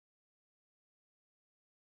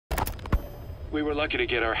We were lucky to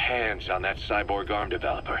get our hands on that cyborg arm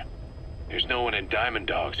developer. There's no one in Diamond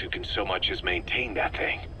Dogs who can so much as maintain that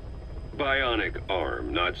thing. Bionic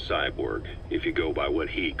Arm, not cyborg, if you go by what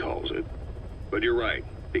he calls it. But you're right,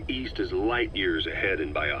 the East is light years ahead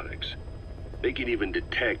in bionics. They can even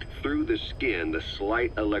detect through the skin the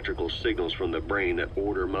slight electrical signals from the brain that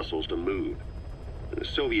order muscles to move. The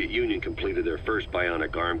Soviet Union completed their first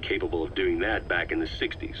bionic arm capable of doing that back in the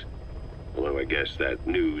 60s. Although I guess that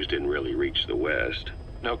news didn't really reach the West.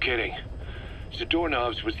 No kidding.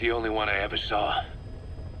 Zadornov's was the only one I ever saw.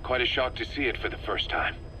 Quite a shock to see it for the first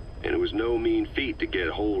time. And it was no mean feat to get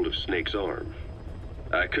hold of Snake's arm.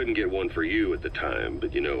 I couldn't get one for you at the time,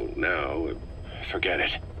 but you know, now... Forget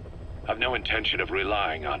it. I've no intention of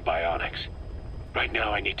relying on bionics. Right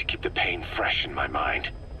now I need to keep the pain fresh in my mind.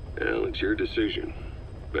 Well, it's your decision.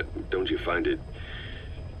 But don't you find it...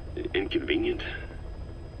 inconvenient?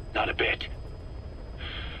 Not a bit.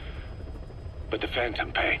 But the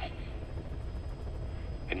phantom pain...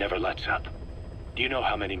 it never lets up. Do you know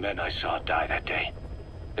how many men I saw die that day?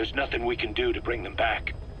 There's nothing we can do to bring them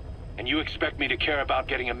back. And you expect me to care about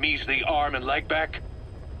getting a measly arm and leg back?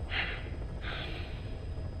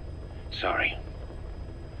 Sorry.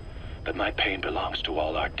 But my pain belongs to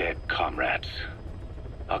all our dead comrades.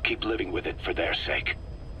 I'll keep living with it for their sake.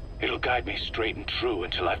 It'll guide me straight and true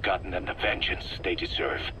until I've gotten them the vengeance they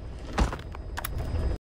deserve.